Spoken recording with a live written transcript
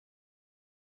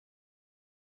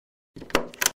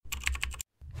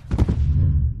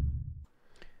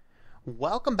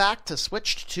Welcome back to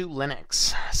Switched to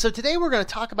Linux. So today we're going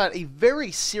to talk about a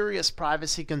very serious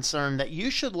privacy concern that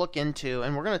you should look into,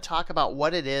 and we're going to talk about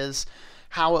what it is,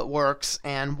 how it works,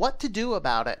 and what to do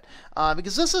about it.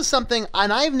 Because this is something,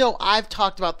 and I know I've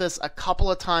talked about this a couple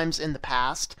of times in the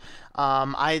past.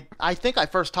 I think I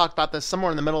first talked about this somewhere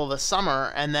in the middle of the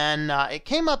summer, and then it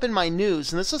came up in my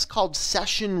news, and this is called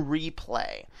session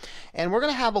replay. And we're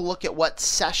going to have a look at what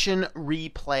session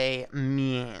replay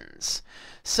means.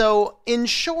 So, in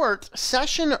short,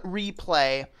 session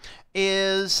replay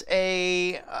is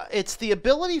it's the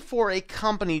ability for a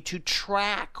company to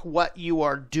track what you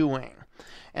are doing.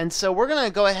 And so we're going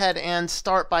to go ahead and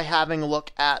start by having a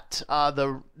look at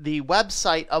the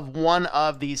website of one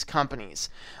of these companies.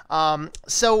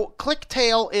 So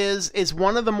ClickTail is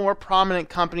one of the more prominent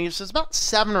companies. There's about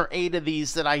 7 or 8 of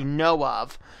these that I know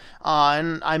of.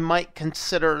 And I might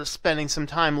consider spending some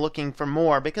time looking for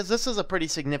more because this is a pretty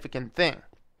significant thing.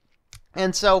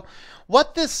 And so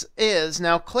what this is,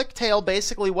 now ClickTail,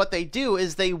 basically what they do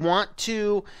is they want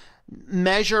to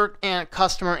measure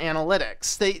customer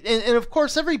analytics. And of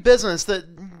course, every business,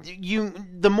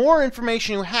 the more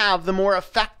information you have, the more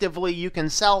effectively you can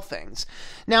sell things.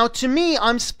 Now, to me,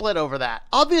 I'm split over that.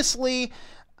 Obviously,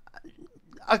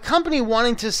 a company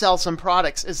wanting to sell some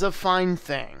products is a fine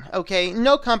thing, okay?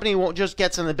 No company won't just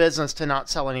gets in the business to not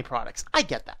sell any products. I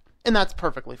get that, and that's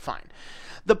perfectly fine.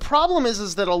 The problem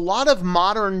is that a lot of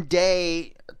modern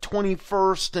day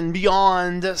 21st and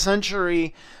beyond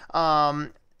century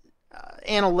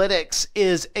analytics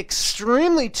is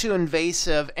extremely too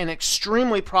invasive and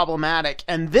extremely problematic.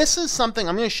 And this is something,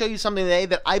 I'm going to show you something today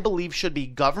that I believe should be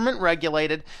government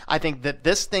regulated. I think that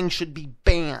this thing should be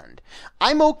banned.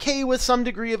 I'm okay with some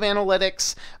degree of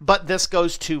analytics, but this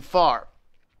goes too far.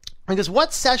 Because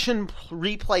what session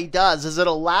replay does is it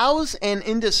allows an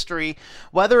industry,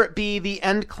 whether it be the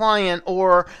end client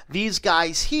or these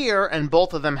guys here, and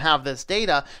both of them have this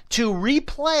data, to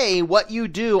replay what you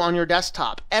do on your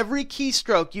desktop. Every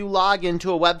keystroke you log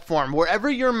into a web form, wherever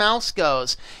your mouse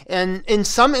goes, and in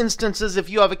some instances, if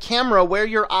you have a camera, where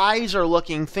your eyes are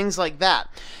looking, things like that.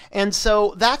 And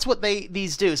so that's what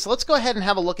these do. So let's go ahead and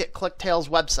have a look at ClickTail's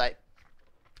website.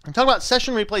 I'm talking about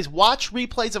session replays. Watch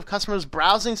replays of customers'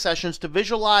 browsing sessions to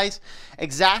visualize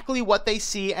exactly what they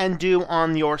see and do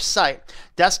on your site.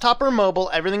 Desktop or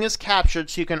mobile, everything is captured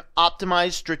so you can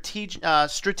optimize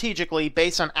strategically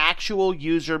based on actual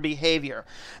user behavior.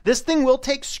 This thing will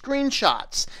take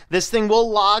screenshots. This thing will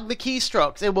log the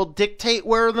keystrokes. It will dictate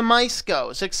where the mice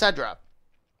goes, etc.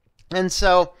 And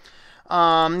so,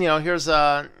 there's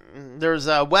a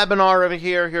webinar over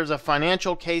here. Here's a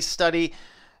financial case study.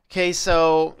 Okay,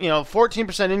 so,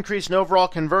 14% increase in overall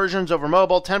conversions over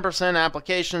mobile, 10%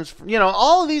 applications.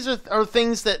 All of these are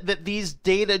things that these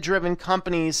data-driven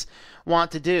companies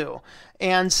want to do.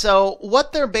 And so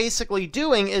what they're basically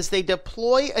doing is they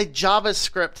deploy a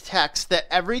JavaScript text that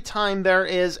every time there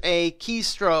is a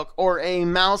keystroke or a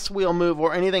mouse wheel move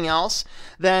or anything else,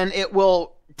 then it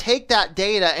will take that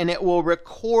data and it will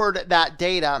record that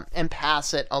data and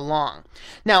pass it along.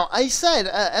 Now, as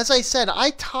I said,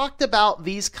 I talked about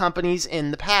these companies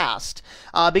in the past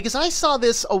because I saw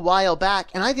this a while back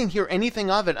and I didn't hear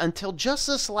anything of it until just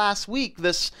this last week.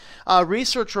 This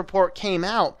research report came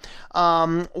out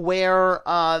where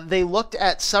they looked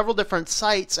at several different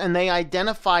sites and they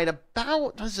identified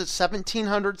about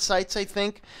 1,700 sites, I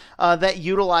think, that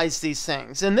utilize these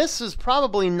things. And this is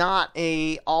probably not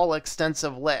a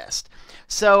all-extensive list.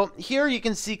 So here you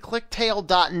can see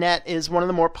ClickTail.net is one of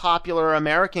the more popular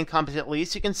American companies, at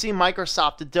least. You can see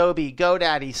Microsoft, Adobe,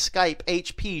 GoDaddy, Skype,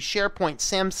 HP, SharePoint,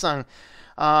 Samsung,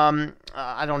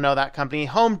 I don't know that company,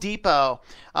 Home Depot,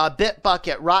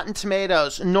 Bitbucket, Rotten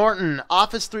Tomatoes, Norton,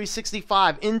 Office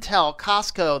 365, Intel,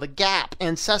 Costco, The Gap,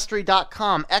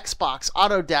 Ancestry.com, Xbox,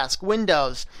 Autodesk,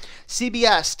 Windows,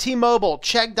 CBS, T-Mobile,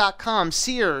 Chegg.com,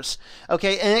 Sears,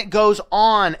 okay, and it goes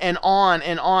on and on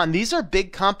and on. These are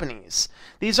big companies.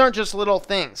 These aren't just little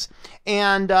things.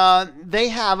 And they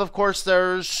have, of course,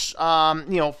 there's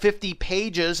 50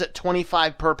 pages at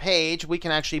 25 per page. We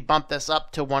can actually bump this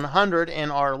up to 100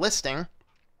 in our listing.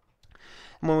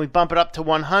 And when we bump it up to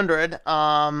 100,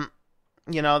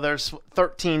 there's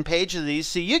 13 pages of these.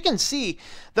 So you can see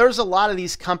there's a lot of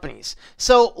these companies.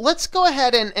 So let's go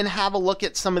ahead and have a look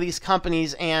at some of these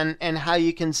companies and how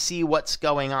you can see what's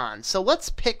going on. So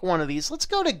let's pick one of these. Let's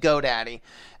go to GoDaddy.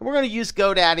 And we're going to use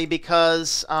GoDaddy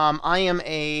because I am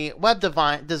a web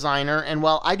designer, and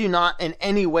while I do not in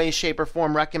any way, shape, or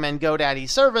form recommend GoDaddy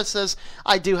services,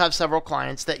 I do have several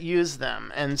clients that use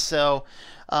them. And so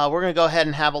we're going to go ahead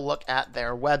and have a look at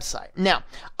their website. Now,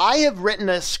 I have written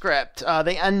a script.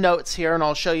 The end notes here, and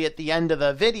I'll show you at the end of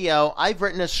the video. I've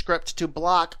written a script to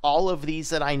block all of these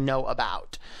that I know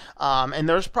about. And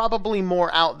there's probably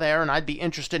more out there, and I'd be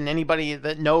interested in anybody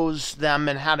that knows them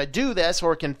and how to do this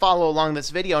or can follow along this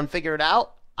video and figure it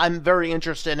out. I'm very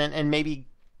interested in maybe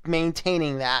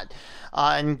maintaining that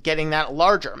and getting that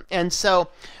larger. And so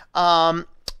what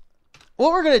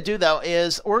we're going to do, though,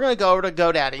 is we're going to go over to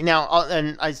GoDaddy. Now,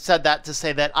 and I said that to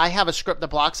say that I have a script that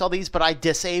blocks all these, but I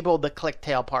disabled the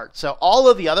ClickTail part. So all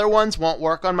of the other ones won't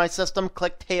work on my system.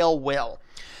 ClickTail will.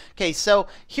 Okay, so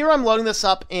here I'm loading this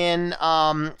up in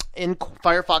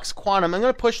Firefox Quantum. I'm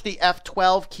going to push the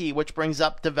F12 key, which brings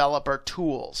up Developer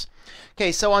Tools.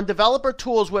 Okay, so on Developer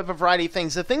Tools, we have a variety of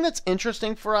things. The thing that's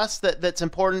interesting for us that's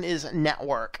important is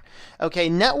Network. Okay,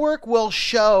 Network will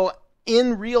show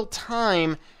in real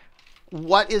time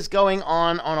what is going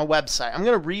on a website. I'm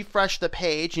going to refresh the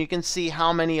page, and you can see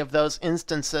how many of those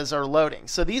instances are loading.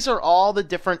 So these are all the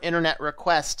different internet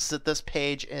requests that this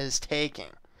page is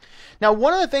taking. Now,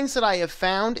 one of the things that I have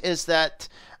found is that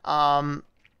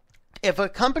if a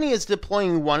company is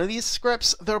deploying one of these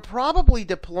scripts, they're probably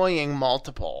deploying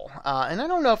multiple. And I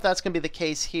don't know if that's going to be the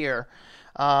case here.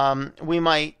 There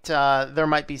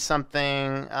might be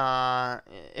something,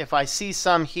 if I see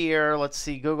some here, let's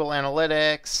see, Google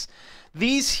Analytics.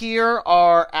 These here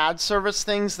are ad service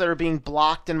things that are being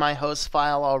blocked in my host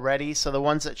file already. So the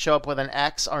ones that show up with an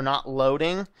X are not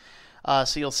loading.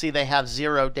 So you'll see they have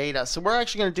 0 data. So we're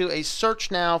actually going to do a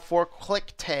search now for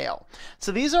ClickTail.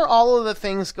 So these are all of the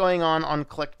things going on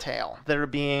ClickTail that are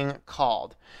being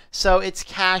called. So it's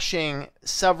caching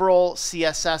several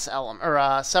CSS elements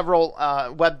or several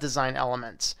web design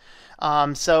elements.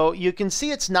 So you can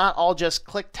see it's not all just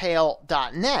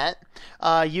clicktail.net.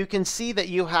 You can see that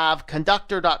you have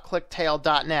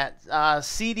conductor.clicktail.net,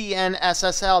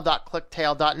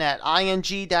 cdnssl.clicktail.net,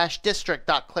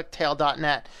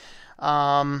 ing-district.clicktail.net.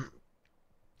 I'm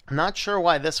not sure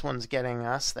why this one's getting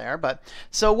us there, but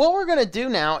so what we're going to do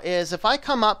now is if I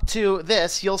come up to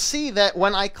this, you'll see that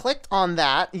when I clicked on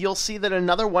that, you'll see that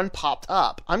another one popped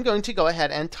up. I'm going to go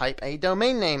ahead and type a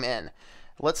domain name in.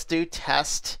 Let's do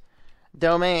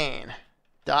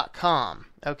testdomain.com.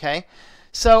 Okay,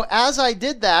 so as I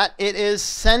did that, it is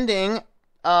sending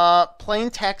plain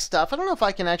text stuff. I don't know if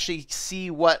I can actually see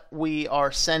what we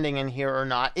are sending in here or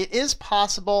not. It is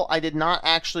possible. I did not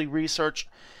actually research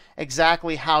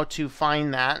exactly how to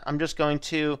find that. I'm just going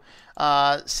to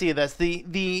see this.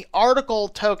 The article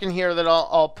token here that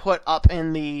I'll put up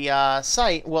in the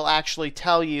site will actually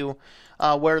tell you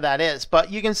where that is.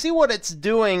 But you can see what it's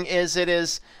doing is it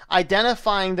is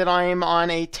identifying that I'm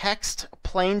on a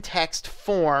plain text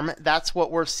form. That's what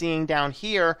we're seeing down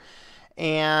here.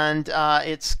 And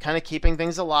it's kind of keeping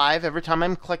things alive. Every time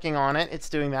I'm clicking on it, it's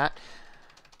doing that.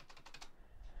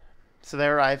 So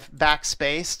there I've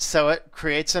backspaced, so it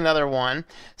creates another one.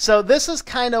 So this is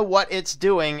kind of what it's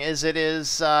doing, is it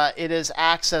is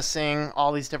accessing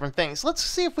all these different things. Let's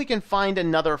see if we can find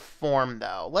another form,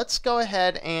 though. Let's go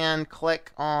ahead and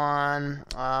click on,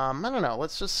 I don't know,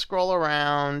 let's just scroll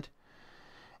around,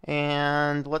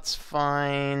 and let's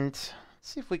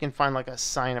see if we can find like a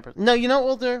sign up. No, you know what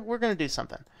we'll do? We're going to do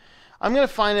something. I'm going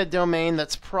to find a domain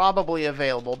that's probably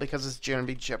available because it's going to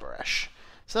be gibberish.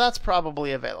 So that's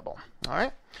probably available. All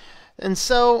right. And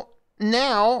so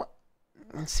now,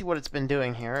 let's see what it's been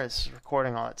doing here. It's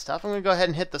recording all that stuff. I'm going to go ahead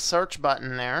and hit the search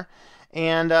button there.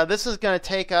 And this is going to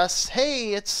take us,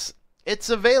 hey, it's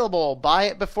available. Buy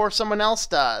it before someone else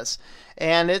does.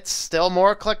 And it's still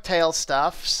more ClickTail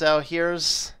stuff. So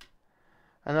here's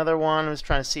another one. I was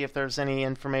trying to see if there's any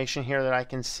information here that I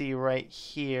can see right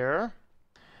here.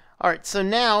 All right, so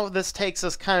now this takes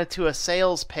us kind of to a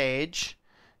sales page.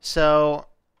 So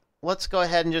let's go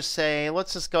ahead and just say,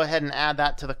 let's just go ahead and add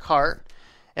that to the cart.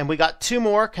 And we got 2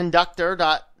 more,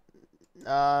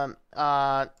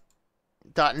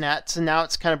 conductor.net. So now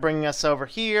it's kind of bringing us over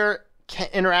here,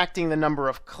 interacting the number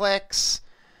of clicks.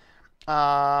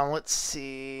 Let's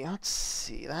see,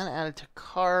 that added to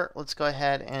cart. Let's go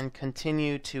ahead and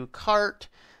continue to cart.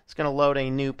 It's going to load a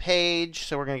new page,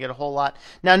 so we're going to get a whole lot.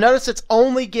 Now notice it's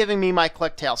only giving me my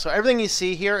ClickTail. So everything you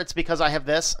see here, it's because I have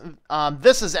this.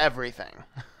 This is everything.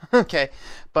 Okay,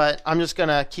 but I'm just going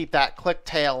to keep that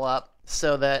ClickTail up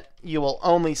so that you will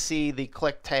only see the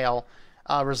ClickTail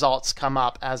results come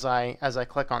up as I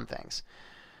click on things.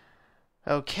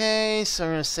 Okay, so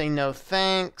I'm going to say no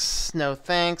thanks, no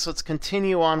thanks. Let's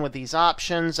continue on with these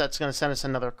options. That's going to send us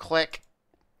another click.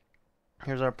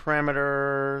 Here's our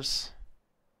parameters.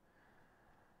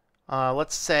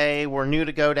 Let's say we're new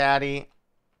to GoDaddy.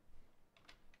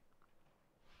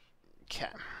 Okay.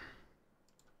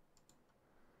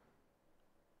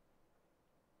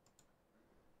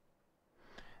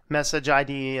 Message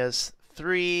ID is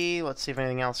 3. Let's see if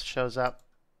anything else shows up.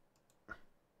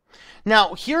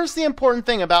 Now, here's the important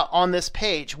thing about on this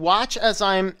page. Watch as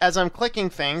I'm clicking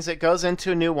things, it goes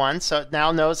into a new one, so it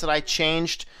now knows that I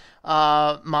changed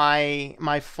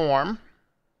my form.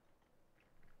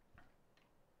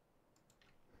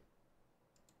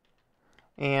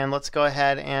 And let's go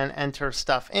ahead and enter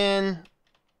stuff in.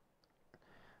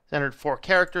 It's entered 4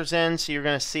 characters in, so you're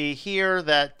going to see here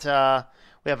that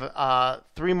we have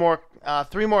 3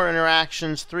 more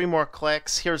interactions, 3 more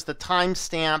clicks. Here's the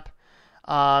timestamp.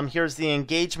 Here's the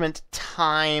engagement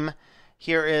time.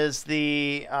 Here is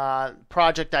the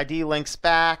project ID links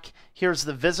back. Here's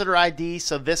the visitor ID,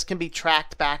 so this can be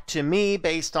tracked back to me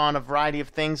based on a variety of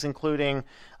things, including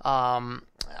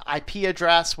IP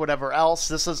address, whatever else.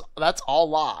 That's all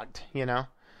logged, you know.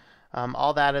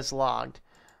 All that is logged.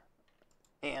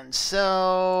 And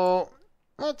so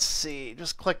let's see,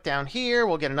 just click down here.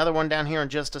 We'll get another one down here in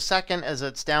just a second as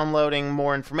it's downloading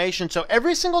more information. So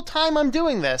every single time I'm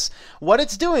doing this, what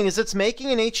it's doing is it's making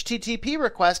an HTTP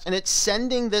request and it's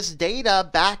sending this data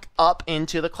back up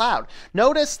into the cloud.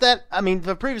 Notice that, I mean,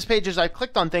 the previous pages I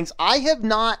clicked on things, I have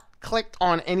not clicked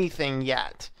on anything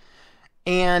yet.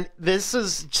 And this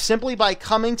is simply by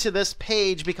coming to this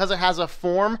page, because it has a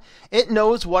form, it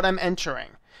knows what I'm entering.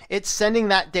 It's sending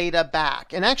that data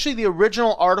back. And actually, the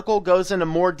original article goes into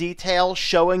more detail,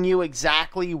 showing you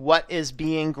exactly what is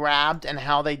being grabbed and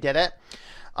how they did it.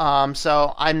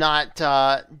 So I'm not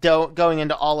going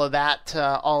into all of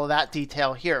that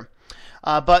detail here.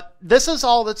 But this is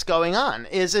all that's going on.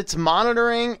 Is it's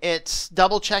monitoring, it's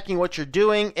double checking what you're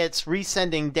doing, it's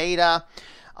resending data.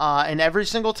 And every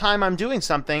single time I'm doing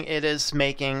something, it is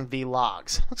making the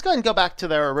logs. Let's go ahead and go back to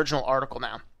their original article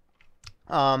now.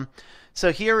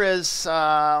 So here is,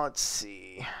 let's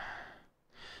see.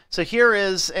 So here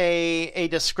is a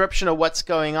description of what's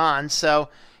going on. So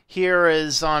here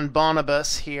is on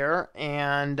Bonobus here,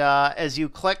 and as you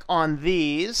click on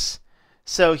these,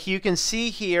 so you can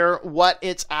see here what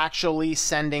it's actually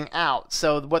sending out.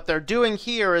 So what they're doing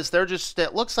here is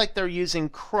it looks like they're using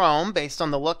Chrome based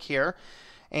on the look here,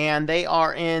 and they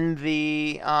are in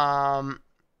the,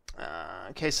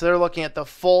 okay, so they're looking at the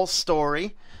full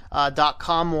story.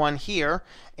 .com one here,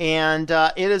 and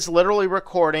it is literally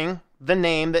recording the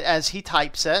name that as he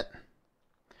types it,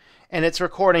 and it's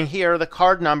recording here the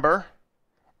card number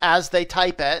as they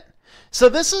type it. So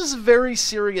this is a very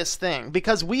serious thing,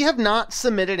 because we have not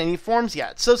submitted any forms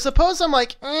yet. So suppose I'm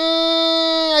like,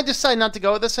 I decide not to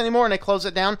go with this anymore, and I close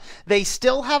it down. They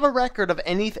still have a record of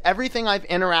everything I've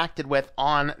interacted with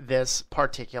on this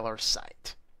particular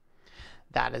site.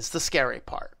 That is the scary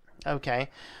part. Okay,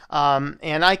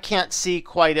 and I can't see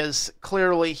quite as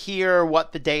clearly here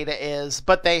what the data is,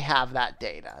 but they have that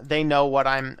data. They know what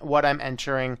I'm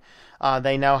entering.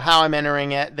 They know how I'm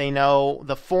entering it. They know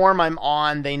the form I'm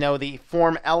on. They know the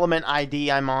form element ID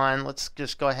I'm on. Let's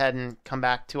just go ahead and come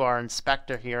back to our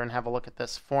inspector here and have a look at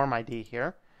this form ID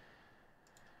here.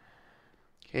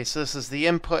 Okay, so this is the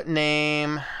input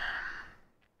name.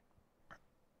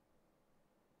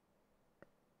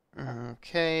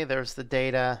 Okay, there's the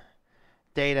data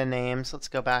names. Let's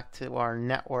go back to our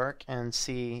network and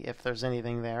see if there's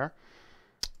anything there.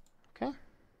 Okay.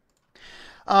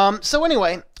 So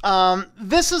anyway,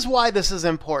 this is why this is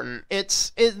important.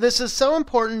 This is so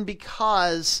important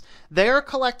because they're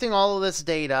collecting all of this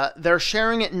data. They're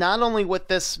sharing it not only with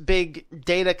this big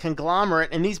data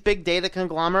conglomerate, and these big data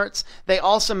conglomerates, they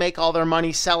also make all their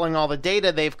money selling all the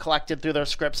data they've collected through their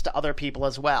scripts to other people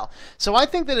as well. So I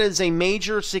think that it is a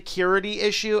major security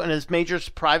issue and a major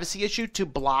privacy issue to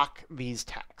block these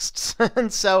texts.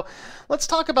 And so let's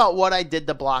talk about what I did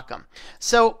to block them.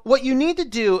 So what you need to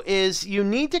do is you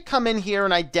need to come in here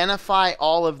and identify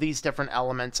all of these different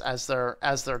elements as they're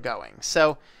going.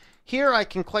 So here I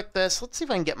can click this. Let's see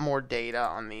if I can get more data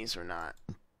on these or not.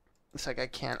 Looks like I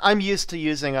can't. I'm used to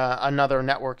using another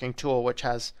networking tool which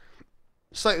has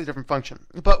slightly different function.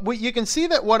 But you can see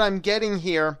that what I'm getting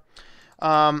here,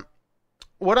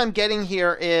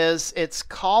 is it's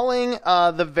calling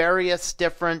the various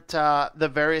different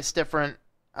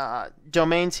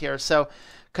domains here. So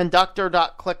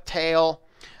conductor.clicktail.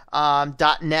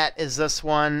 .net is this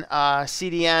one,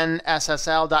 cdn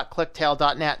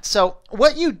ssl.clicktail.net. So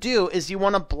what you do is you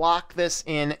want to block this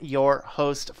in your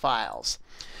host files.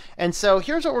 And so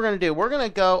here's what we're going to do. We're going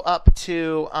to go up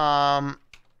to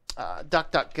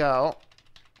DuckDuckGo,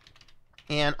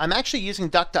 And I'm actually using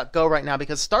DuckDuckGo right now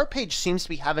because Startpage seems to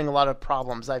be having a lot of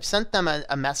problems. I've sent them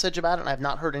a message about it and I've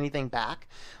not heard anything back.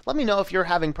 Let me know if you're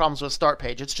having problems with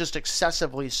Startpage. It's just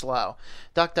excessively slow.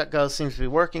 DuckDuckGo seems to be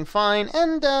working fine,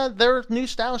 and their new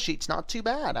style sheet's not too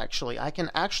bad, actually. I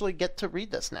can actually get to read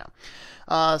this now.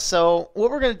 So what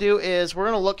we're going to do is we're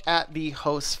going to look at the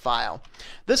host file.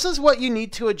 This is what you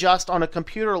need to adjust on a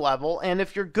computer level, and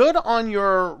if you're good on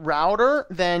your router,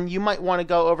 then you might want to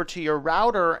go over to your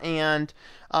router and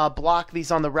block these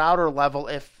on the router level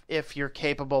if you're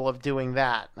capable of doing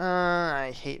that.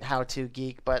 I hate How To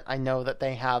Geek, but I know that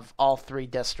they have all three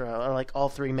all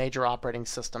three major operating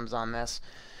systems on this.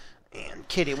 And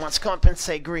Kitty wants to come up and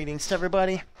say greetings to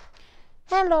everybody.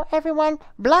 Hello, everyone.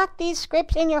 Block these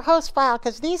scripts in your host file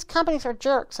because these companies are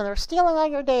jerks and they're stealing all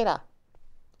your data.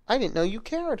 I didn't know you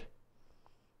cared.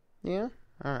 Yeah?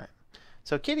 All right.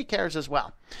 So Kitty cares as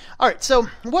well. All right, so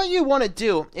what you want to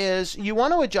do is you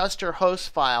want to adjust your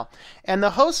host file. And the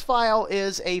host file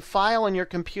is a file in your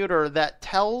computer that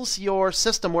tells your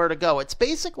system where to go. It's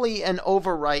basically an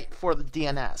overwrite for the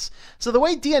DNS. So the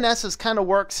way DNS kind of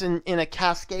works in a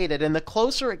cascaded, and the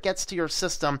closer it gets to your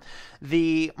system,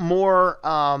 the more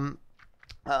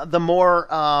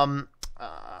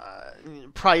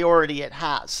priority it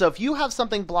has. So if you have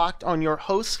something blocked on your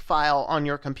host file on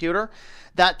your computer,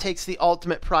 that takes the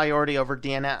ultimate priority over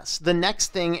DNS. The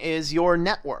next thing is your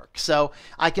network. So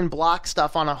I can block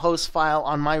stuff on a host file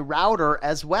on my router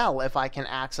as well if I can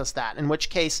access that, in which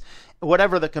case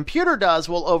whatever the computer does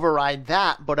will override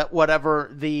that, but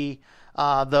whatever the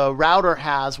router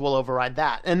has will override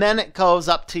that. And then it goes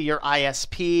up to your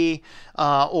ISP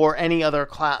or any other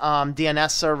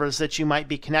DNS servers that you might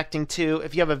be connecting to.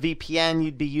 If you have a VPN,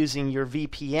 you'd be using your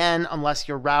VPN unless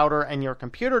your router and your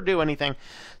computer do anything.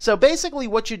 So basically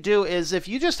what you do is if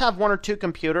you just have one or two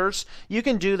computers, you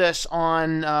can do this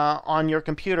on your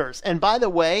computers. And by the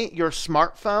way, your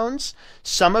smartphones,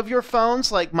 some of your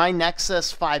phones, like my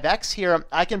Nexus 5X here,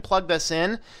 I can plug this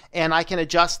in and I can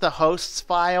adjust the hosts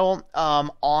file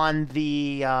on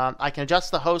the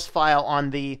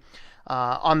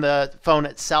phone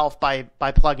itself by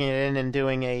plugging it in and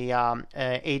doing a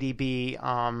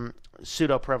ADB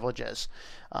pseudo privileges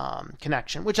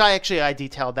connection, which I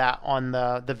detailed that on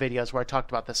the videos where I talked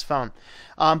about this phone.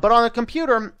 But on a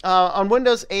computer, on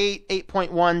Windows 8,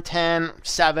 8.1, 10,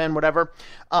 7, whatever,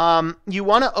 you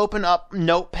want to open up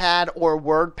Notepad or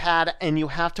WordPad, and you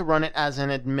have to run it as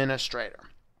an administrator.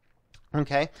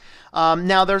 Okay.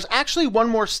 Now, there's actually one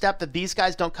more step that these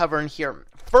guys don't cover in here.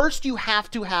 First, you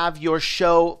have to have your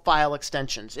show file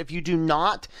extensions. If you do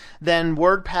not, then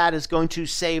WordPad is going to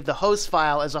save the host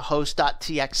file as a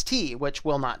host.txt, which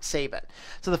will not save it.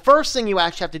 So the first thing you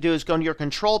actually have to do is go into your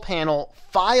control panel,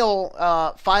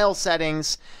 file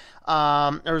settings,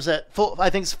 or is it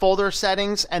I think it's folder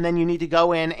settings, and then you need to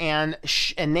go in and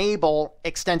enable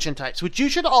extension types, which you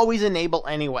should always enable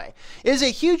anyway. It is a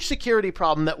huge security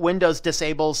problem that Windows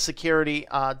disables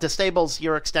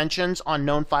your extensions on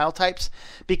known file types,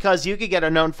 because you could get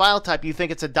a known file type, you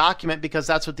think it's a document because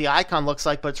that's what the icon looks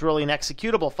like, but it's really an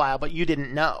executable file, but you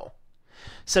didn't know.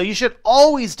 So you should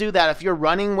always do that. If you're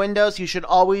running Windows, you should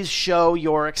always show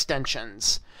your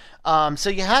extensions. So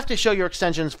you have to show your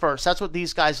extensions first. That's what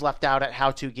these guys left out at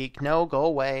How To Geek. No, go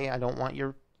away. I don't want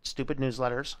your stupid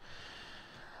newsletters.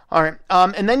 All right.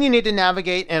 And then you need to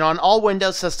navigate, and on all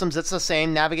Windows systems, it's the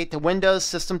same. Navigate to Windows,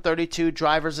 System32,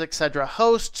 drivers, etc.,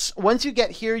 hosts. Once you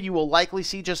get here, you will likely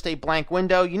see just a blank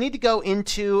window. You need to go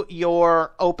into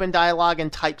your Open dialog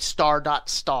and type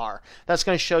star.star. That's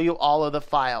going to show you all of the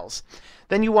files.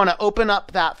 Then you want to open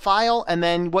up that file, and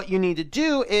then what you need to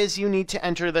do is you need to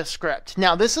enter the script.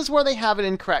 Now, this is where they have it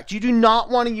incorrect. You do not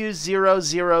want to use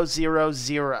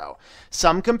 0000.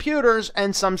 Some computers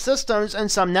and some systems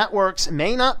and some networks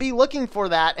may not be looking for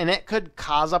that, and it could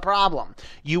cause a problem.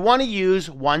 You want to use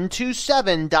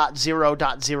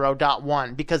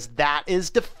 127.0.0.1 because that is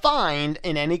defined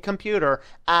in any computer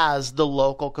as the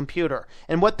local computer.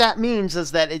 And what that means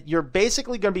is that you're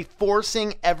basically going to be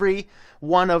forcing every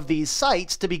one of these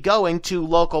sites to be going to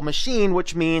local machine,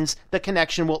 which means the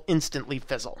connection will instantly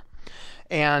fizzle.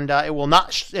 And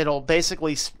it'll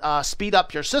basically speed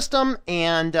up your system,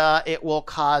 and it will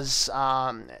cause,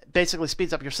 basically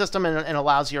speeds up your system and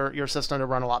allows your system to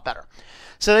run a lot better.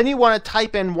 So then you want to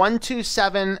type in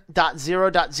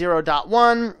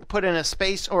 127.0.0.1, put in a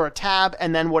space or a tab,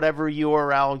 and then whatever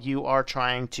URL you are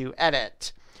trying to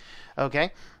edit. Okay.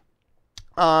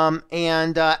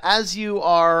 As you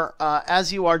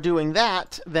are doing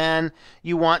that, then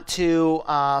you want to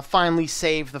finally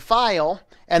save the file,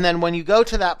 and then when you go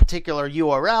to that particular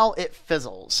URL, it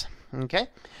fizzles. Okay.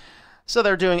 So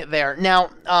they're doing it there. Now,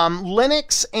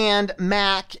 Linux and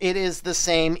Mac, it is the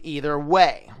same either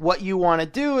way. What you want to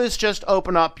do is just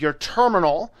open up your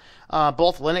terminal.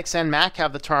 Both Linux and Mac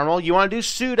have the terminal. You want to do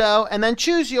sudo and then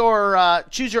choose your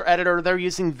editor. They're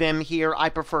using Vim here. I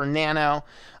prefer Nano.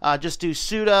 Just do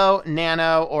sudo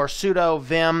nano or sudo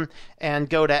vim and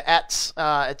go to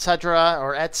etc.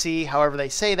 or etc. however they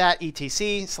say that,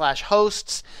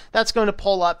 etc/hosts. That's going to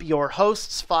pull up your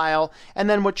hosts file, and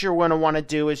then what you're going to want to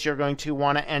do is you're going to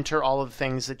want to enter all of the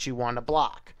things that you want to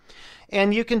block.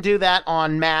 And you can do that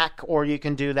on Mac or you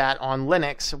can do that on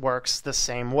Linux. It works the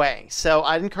same way. So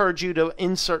I'd encourage you to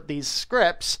insert these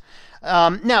scripts.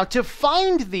 Now, to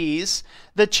find these,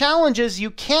 the challenge is you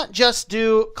can't just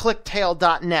do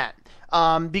clicktail.net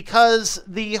because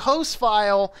the host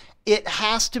file, it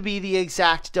has to be the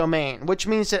exact domain, which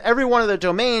means that every one of the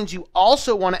domains, you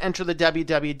also want to enter the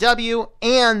www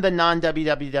and the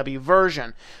non-www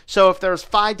version. So if there's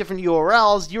 5 different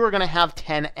URLs, you are going to have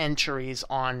 10 entries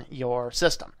on your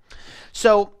system.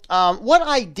 So what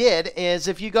I did is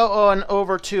if you go on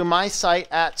over to my site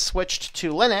at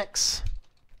switchedtolinux.com,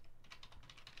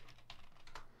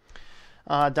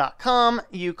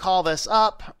 you call this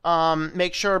up.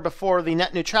 Make sure before the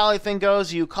net neutrality thing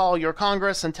goes, you call your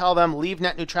Congress and tell them leave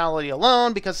net neutrality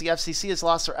alone because the FCC has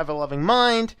lost their ever-loving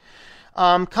mind.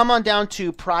 Come on down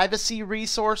to privacy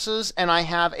resources, and I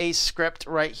have a script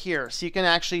right here. So you can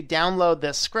actually download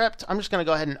this script. I'm just going to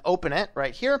go ahead and open it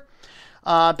right here.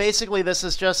 Basically, this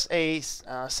is just a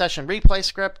session replay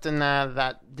script, and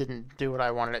that didn't do what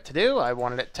I wanted it to do. I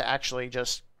wanted it to actually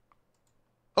just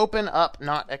open up,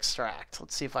 not extract.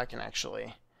 Let's see if I can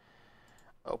actually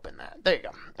open that. There you go.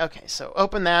 Okay, so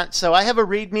open that. So I have a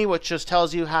README which just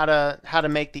tells you how to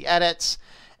make the edits.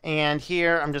 And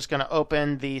here I'm just going to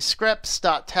open the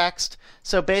scripts.txt.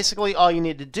 So basically all you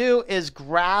need to do is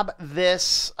grab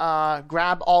this,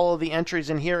 grab all of the entries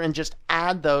in here and just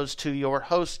add those to your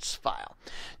hosts file.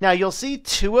 Now you'll see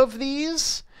 2 of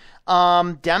these,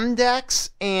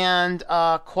 Demdex and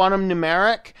Quantum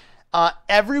Numeric.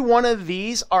 Every one of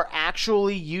these are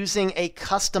actually using a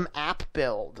custom app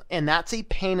build, and that's a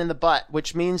pain in the butt,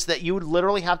 which means that you would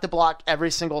literally have to block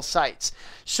every single site.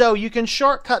 So you can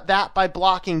shortcut that by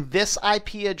blocking this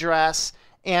IP address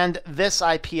and this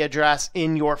IP address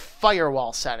in your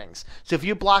firewall settings. So if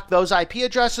you block those IP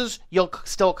addresses, you'll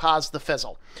still cause the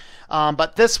fizzle.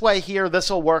 But this way here, this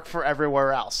will work for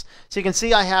everywhere else. So you can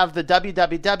see I have the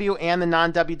www and the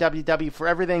non-www for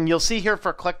everything. You'll see here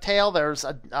for Clicktail, there's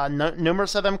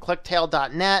numerous of them,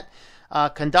 clicktail.net,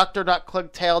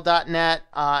 conductor.clicktail.net,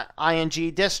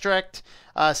 ING district,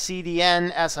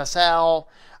 CDN, SSL,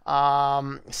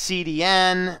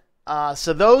 CDN.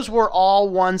 So those were all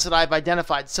ones that I've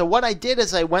identified. So what I did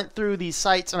is I went through these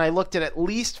sites and I looked at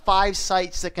least 5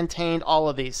 sites that contained all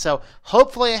of these. So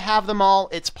hopefully I have them all.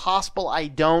 It's possible I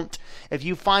don't. If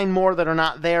you find more that are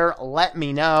not there, let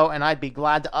me know and I'd be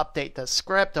glad to update the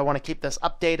script. I want to keep this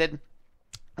updated.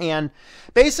 And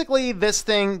basically this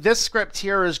script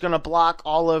here is going to block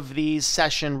all of these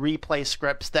session replay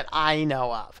scripts that I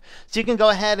know of. So you can go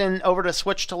ahead and over to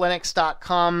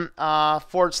switchtolinux.com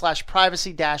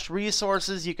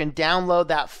 /privacy-resources. You can download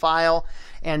that file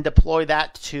and deploy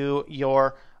that to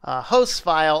your host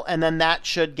file, and then that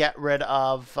should get rid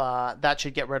of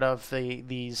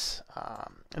these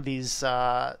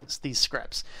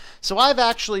scripts. So I've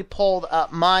actually pulled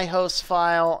up my host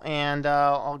file, and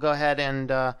I'll go ahead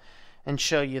and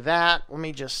show you that. Let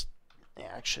me just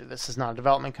actually, this is not a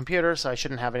development computer, so I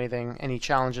shouldn't have any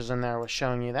challenges in there with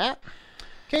showing you that.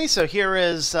 Okay, so here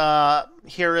is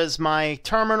my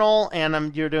terminal, and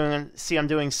I'm doing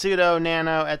sudo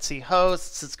nano etc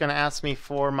hosts. It's going to ask me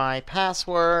for my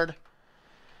password.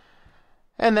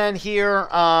 And then here,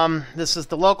 this is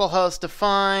the local host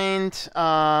defined.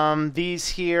 These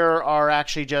here are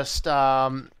actually just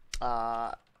test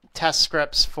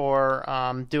scripts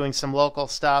for doing some local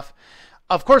stuff.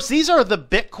 Of course, these are the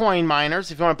Bitcoin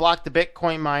miners. If you want to block the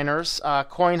Bitcoin miners,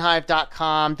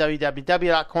 coinhive.com,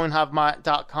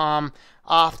 www.coinhive.com,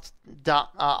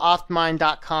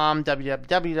 oftmine.com,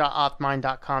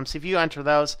 www.oftmine.com. So if you enter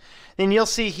those, then you'll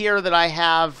see here that I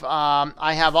have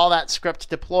all that script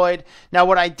deployed. Now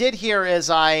what I did here is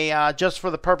I just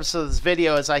for the purpose of this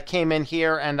video is I came in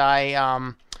here and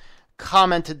I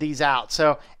commented these out.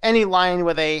 So any line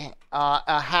with a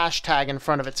hashtag in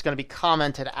front of it's going to be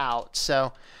commented out.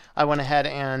 So I went ahead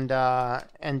and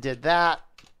did that.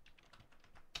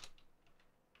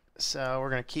 So we're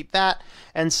going to keep that.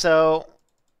 And so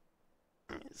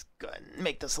Just go ahead and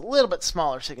make this a little bit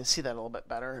smaller so you can see that a little bit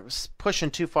better. It was pushing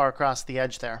too far across the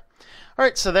edge there. All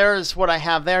right, so there's what I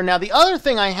have there. Now, the other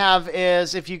thing I have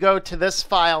is if you go to this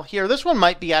file here, this one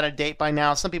might be out of date by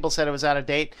now. Some people said it was out of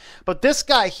date, but this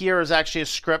guy here is actually a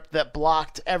script that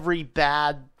blocked every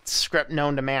bad script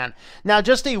known to man. Now,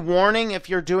 just a warning, if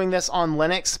you're doing this on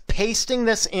Linux, pasting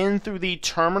this in through the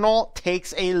terminal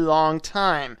takes a long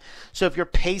time. So if you're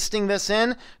pasting this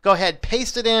in, go ahead,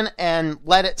 paste it in and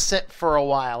let it sit for a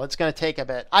while. It's going to take a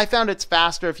bit. I found it's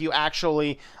faster if you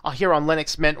actually, here on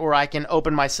Linux Mint, where I can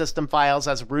open my system files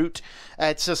as root.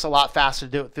 It's just a lot faster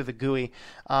to do it through the GUI.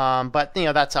 But,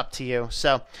 that's up to you.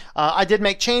 So I did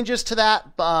make changes to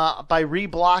that by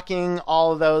reblocking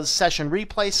all of those session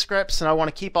replay scripts, and I want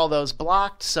to keep all those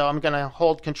blocked. So I'm going to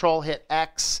hold Control, hit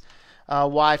X,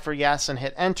 Y for yes, and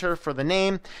hit Enter for the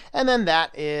name. And then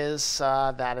that is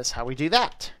how we do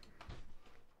that.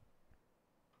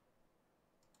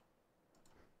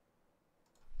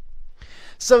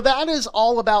 So that is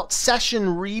all about session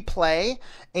replay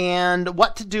and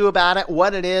what to do about it,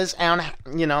 what it is, and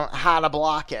how to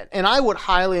block it. And I would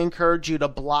highly encourage you to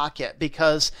block it,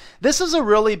 because this is a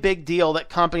really big deal that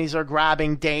companies are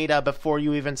grabbing data before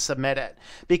you even submit it,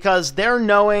 because they're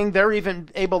even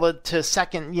able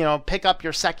to pick up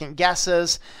your second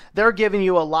guesses. They're giving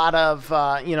you a lot of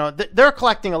they're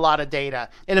collecting a lot of data.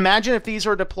 And imagine if these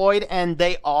are deployed, and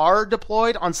they are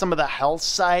deployed on some of the health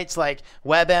sites like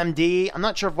WebMD. I'm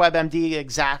not sure if WebMD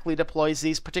exactly deploys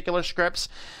these particular scripts,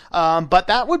 but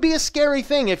that would be a scary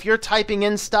thing if you're typing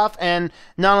in stuff and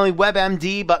not only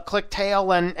WebMD but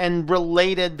ClickTail and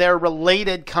their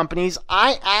related companies.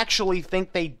 I actually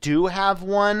think they do have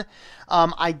one.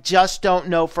 I just don't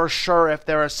know for sure if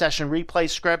they're a session replay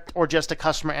script or just a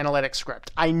customer analytics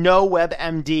script. I know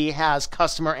WebMD has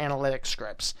customer analytics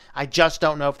scripts. I just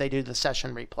don't know if they do the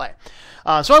session replay.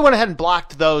 So I went ahead and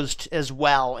blocked those as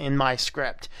well in my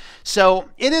script. So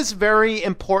it is very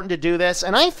important to do this,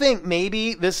 and I think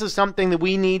maybe this is something that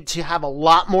we need to have a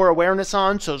lot more awareness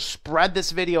on, so spread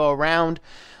this video around.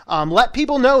 Let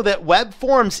people know that web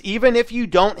forms, even if you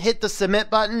don't hit the submit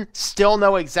button, still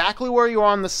know exactly where you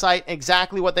are on the site,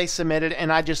 exactly what they submitted,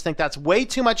 and I just think that's way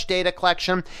too much data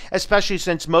collection, especially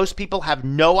since most people have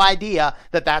no idea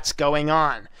that that's going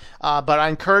on. But I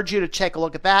encourage you to take a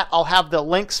look at that. I'll have the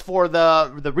links for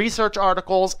the research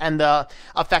articles and the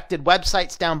affected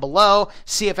websites down below.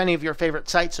 See if any of your favorite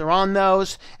sites are on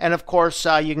those. And of course,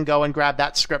 you can go and grab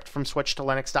that script from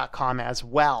switchtolinux.com as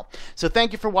well. So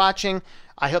thank you for watching.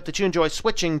 I hope that you enjoy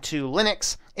switching to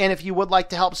Linux. And if you would like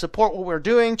to help support what we're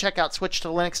doing, check out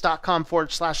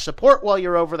switchtolinux.com/support. While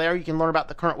you're over there, you can learn about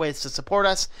the current ways to support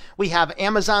us. We have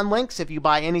Amazon links if you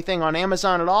buy anything on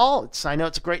Amazon at all. I know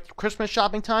it's a great Christmas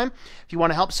shopping time. If you want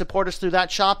to help support us through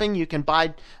that shopping, you can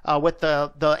buy with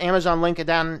the Amazon link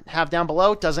have down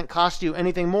below. It doesn't cost you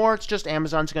anything more. It's just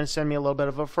Amazon's going to send me a little bit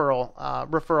of a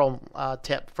referral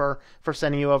tip for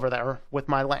sending you over there with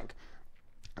my link.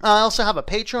 I also have a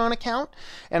Patreon account,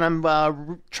 and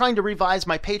I'm trying to revise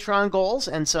my Patreon goals,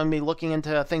 and so I'm going to be looking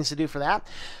into things to do for that.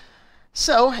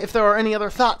 So if there are any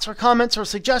other thoughts or comments or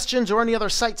suggestions or any other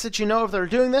sites that you know of that are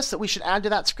doing this that we should add to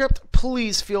that script,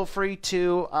 please feel free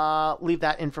to leave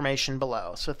that information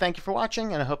below. So thank you for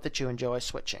watching, and I hope that you enjoy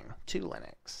switching to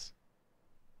Linux.